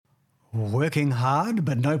Working hard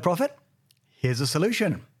but no profit? Here's a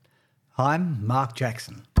solution. I'm Mark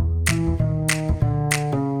Jackson.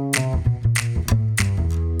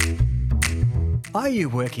 Are you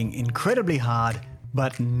working incredibly hard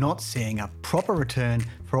but not seeing a proper return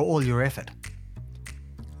for all your effort?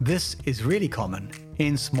 This is really common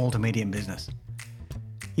in small to medium business.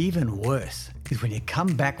 Even worse is when you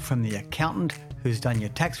come back from the accountant who's done your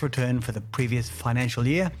tax return for the previous financial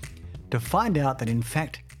year to find out that in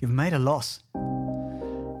fact you've made a loss.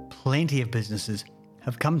 Plenty of businesses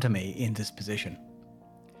have come to me in this position.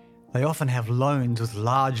 They often have loans with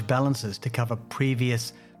large balances to cover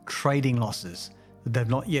previous trading losses that they've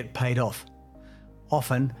not yet paid off.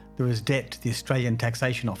 Often there is debt to the Australian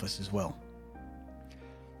Taxation Office as well.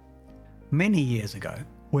 Many years ago,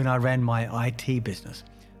 when I ran my IT business,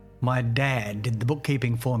 my dad did the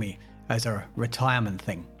bookkeeping for me as a retirement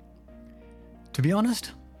thing. To be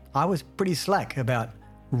honest, I was pretty slack about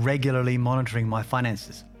regularly monitoring my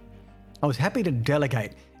finances. I was happy to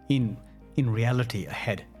delegate. In reality, I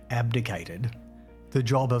had abdicated the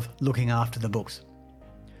job of looking after the books.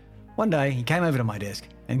 One day he came over to my desk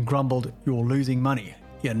and grumbled, "You're losing money.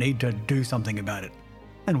 You need to do something about it,"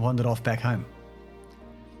 and wandered off back home.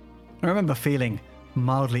 I remember feeling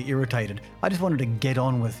mildly irritated. I just wanted to get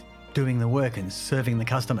on with doing the work and serving the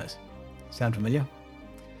customers. Sound familiar?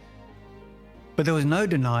 But there was no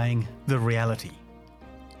denying the reality.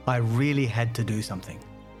 I really had to do something.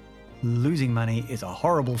 Losing money is a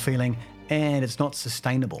horrible feeling and it's not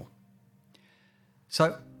sustainable.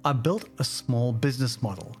 So I built a small business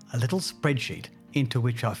model, a little spreadsheet into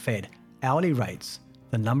which I fed hourly rates,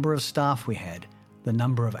 the number of staff we had, the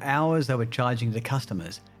number of hours they were charging the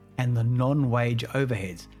customers, and the non-wage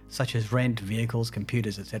overheads such as rent, vehicles,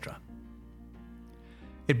 computers, etc.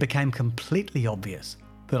 It became completely obvious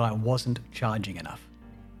that I wasn't charging enough.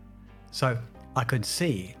 So I could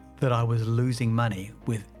see that I was losing money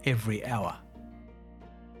with every hour.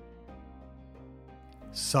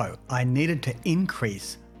 So I needed to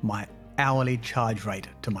increase my hourly charge rate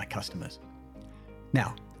to my customers.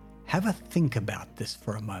 Now, have a think about this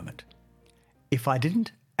for a moment. If I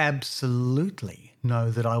didn't absolutely know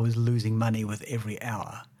that I was losing money with every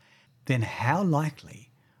hour, then how likely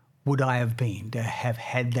would I have been to have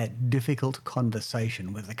had that difficult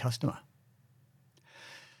conversation with the customer?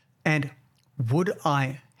 And would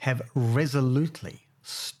I have resolutely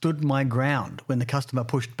stood my ground when the customer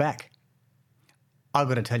pushed back? I've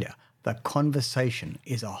got to tell you, the conversation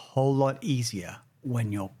is a whole lot easier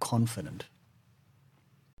when you're confident.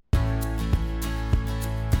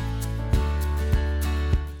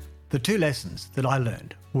 The two lessons that I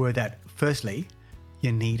learned were that, firstly,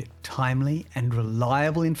 you need timely and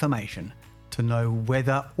reliable information to know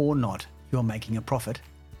whether or not you're making a profit.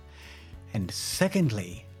 And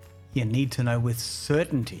secondly, you need to know with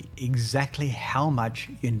certainty exactly how much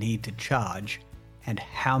you need to charge and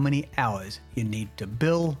how many hours you need to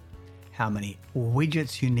bill, how many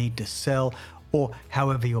widgets you need to sell, or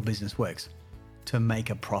however your business works to make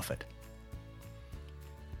a profit.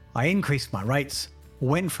 I increased my rates,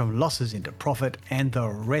 went from losses into profit, and the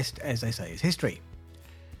rest, as they say, is history.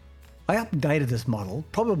 I updated this model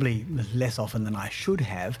probably less often than I should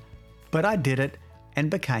have, but I did it and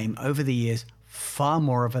became, over the years, far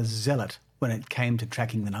more of a zealot when it came to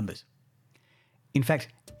tracking the numbers. In fact,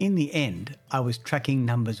 in the end, I was tracking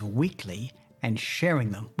numbers weekly and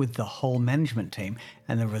sharing them with the whole management team,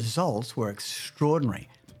 and the results were extraordinary.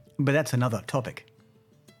 But that's another topic.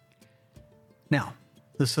 Now,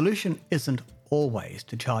 the solution isn't always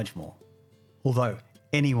to charge more, although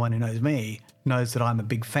anyone who knows me knows that I'm a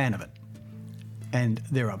big fan of it. And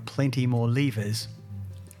there are plenty more levers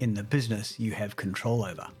in the business you have control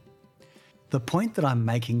over. The point that I'm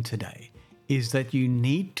making today is that you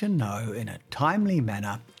need to know in a timely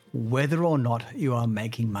manner whether or not you are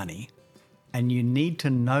making money, and you need to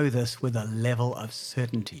know this with a level of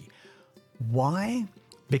certainty. Why?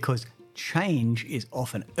 Because change is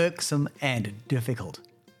often irksome and difficult.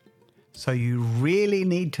 So you really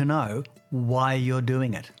need to know why you're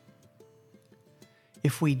doing it.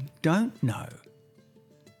 If we don't know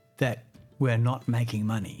that we're not making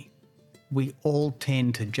money, we all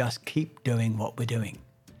tend to just keep doing what we're doing.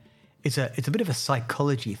 It's a bit of a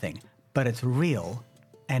psychology thing, but it's real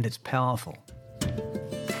and it's powerful.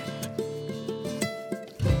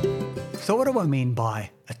 So what do I mean by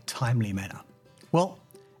a timely manner? Well,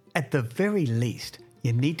 at the very least,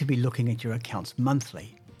 you need to be looking at your accounts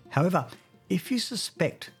monthly. However, if you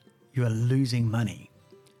suspect you are losing money,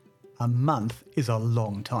 a month is a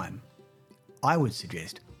long time. I would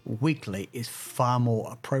suggest weekly is far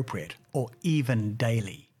more appropriate, or even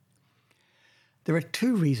daily. There are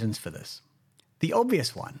two reasons for this. The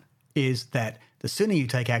obvious one is that the sooner you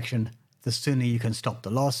take action, the sooner you can stop the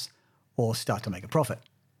loss or start to make a profit.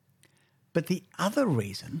 But the other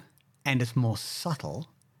reason, and it's more subtle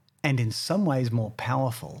and in some ways more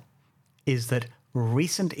powerful, is that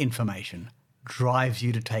recent information drives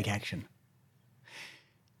you to take action.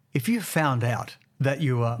 If you found out that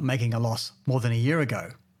you were making a loss more than a year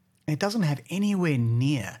ago, it doesn't have anywhere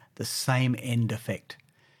near the same end effect.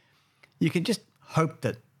 You can just hope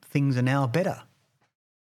that things are now better.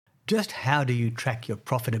 Just how do you track your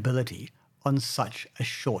profitability on such a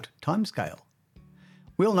short timescale?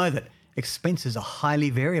 We all know that expenses are highly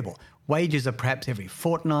variable. Wages are perhaps every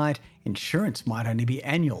fortnight, insurance might only be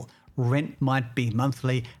annual, rent might be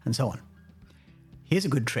monthly, and so on. Here's a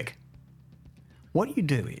good trick. What you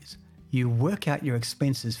do is you work out your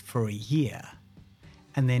expenses for a year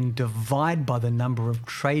and then divide by the number of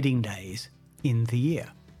trading days in the year.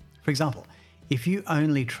 For example, if you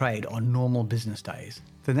only trade on normal business days,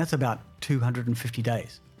 then that's about 250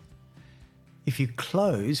 days. If you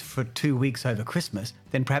close for 2 weeks over Christmas,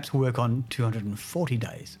 then perhaps work on 240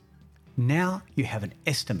 days. Now you have an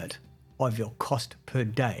estimate of your cost per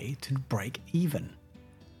day to break even.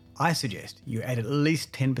 I suggest you add at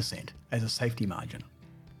least 10% as a safety margin.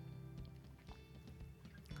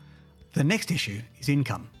 The next issue is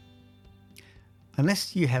income.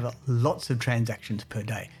 Unless you have lots of transactions per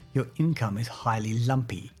day, your income is highly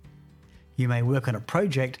lumpy. You may work on a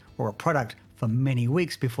project or a product for many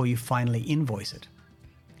weeks before you finally invoice it.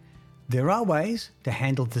 There are ways to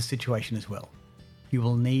handle the situation as well. You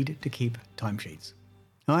will need to keep timesheets.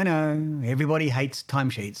 I know, everybody hates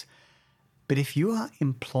timesheets, but if you are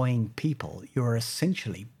employing people, you are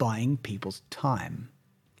essentially buying people's time.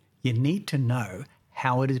 You need to know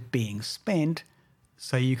how it is being spent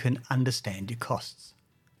so you can understand your costs.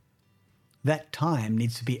 That time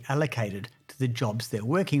needs to be allocated to the jobs they're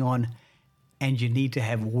working on, and you need to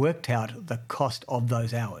have worked out the cost of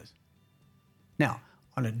those hours. Now,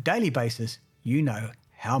 on a daily basis, you know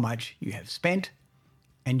how much you have spent,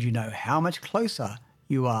 and you know how much closer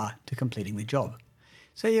you are to completing the job.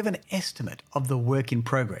 So you have an estimate of the work in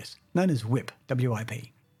progress, known as WIP,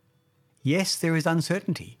 W-I-P. Yes, there is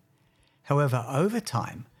uncertainty. However, over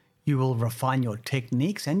time, you will refine your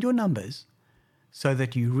techniques and your numbers so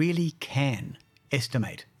that you really can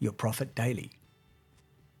estimate your profit daily.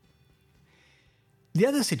 The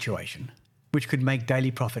other situation, which could make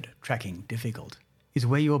daily profit tracking difficult, is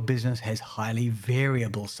where your business has highly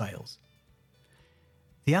variable sales.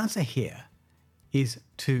 The answer here is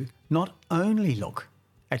to not only look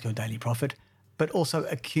at your daily profit, but also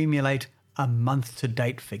accumulate a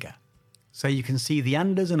month-to-date figure so you can see the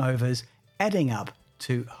unders and overs adding up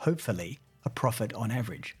to, hopefully, a profit on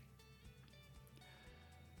average.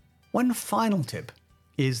 One final tip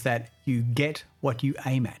is that you get what you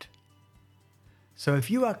aim at. So if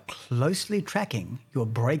you are closely tracking your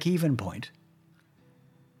break-even point,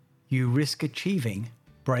 you risk achieving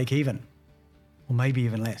break-even, or maybe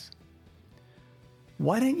even less.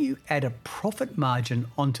 Why don't you add a profit margin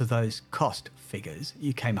onto those cost figures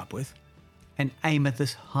you came up with and aim at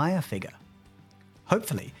this higher figure?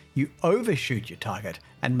 Hopefully, you overshoot your target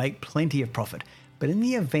and make plenty of profit, but in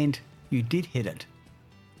the event you did hit it,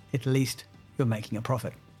 at least you're making a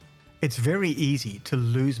profit. It's very easy to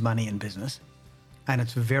lose money in business, and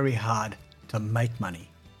it's very hard to make money.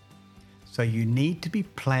 So you need to be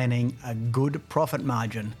planning a good profit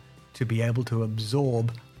margin to be able to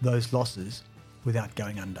absorb those losses without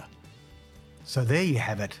going under. So there you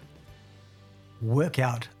have it. Work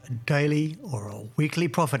out a daily or a weekly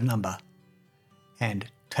profit number and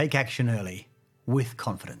take action early with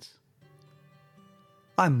confidence.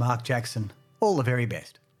 I'm Mark Jackson. All the very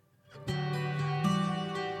best.